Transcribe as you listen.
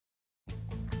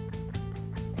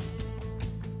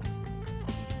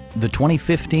The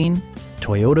 2015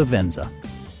 Toyota Venza.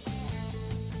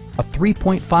 A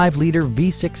 3.5-liter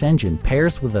V6 engine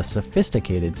pairs with a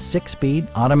sophisticated 6-speed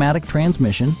automatic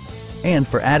transmission, and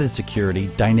for added security,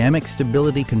 dynamic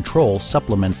stability control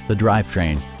supplements the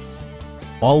drivetrain.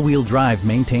 All-wheel drive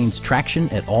maintains traction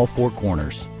at all 4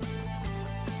 corners.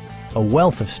 A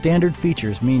wealth of standard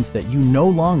features means that you no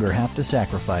longer have to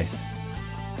sacrifice,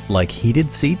 like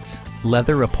heated seats,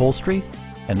 leather upholstery,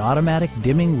 an automatic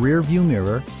dimming rear-view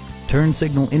mirror, turn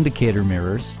signal indicator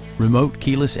mirrors, remote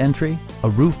keyless entry, a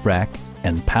roof rack,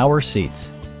 and power seats.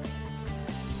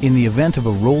 In the event of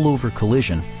a rollover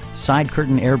collision, side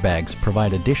curtain airbags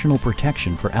provide additional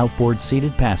protection for outboard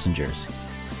seated passengers.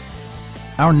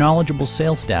 Our knowledgeable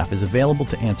sales staff is available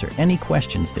to answer any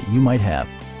questions that you might have.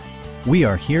 We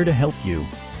are here to help you.